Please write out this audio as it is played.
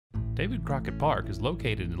David Crockett Park is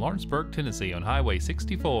located in Lawrenceburg, Tennessee on Highway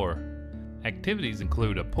 64. Activities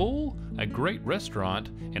include a pool, a great restaurant,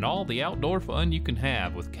 and all the outdoor fun you can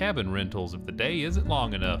have with cabin rentals if the day isn't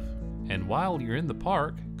long enough. And while you're in the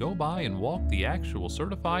park, go by and walk the actual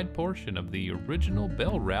certified portion of the original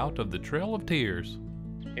bell route of the Trail of Tears.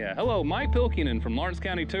 Yeah, hello, Mike Pilkinen from Lawrence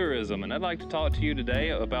County Tourism, and I'd like to talk to you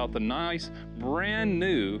today about the nice brand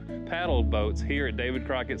new paddle boats here at David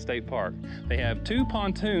Crockett State Park. They have 2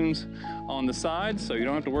 pontoons on the sides, so you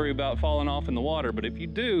don't have to worry about falling off in the water, but if you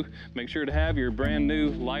do, make sure to have your brand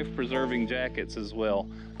new life-preserving jackets as well,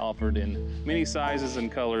 offered in many sizes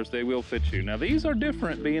and colors. They will fit you. Now these are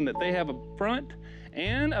different, being that they have a front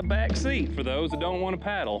and a back seat for those that don't want to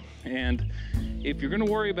paddle. And if you're going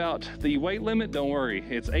to worry about the weight limit, don't worry.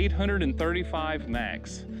 It's 835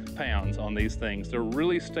 max pounds on these things. They're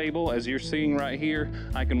really stable, as you're seeing right here.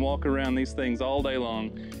 I can walk around these things all day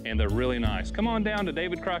long, and they're really nice. Come on down to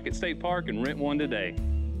David Crockett State Park and rent one today.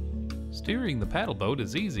 Steering the paddle boat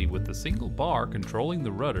is easy with the single bar controlling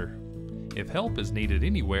the rudder. If help is needed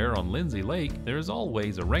anywhere on Lindsay Lake, there is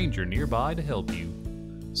always a ranger nearby to help you.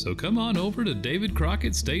 So come on over to David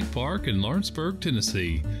Crockett State Park in Lawrenceburg,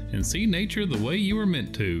 Tennessee, and see nature the way you were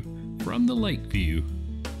meant to, from the lake view.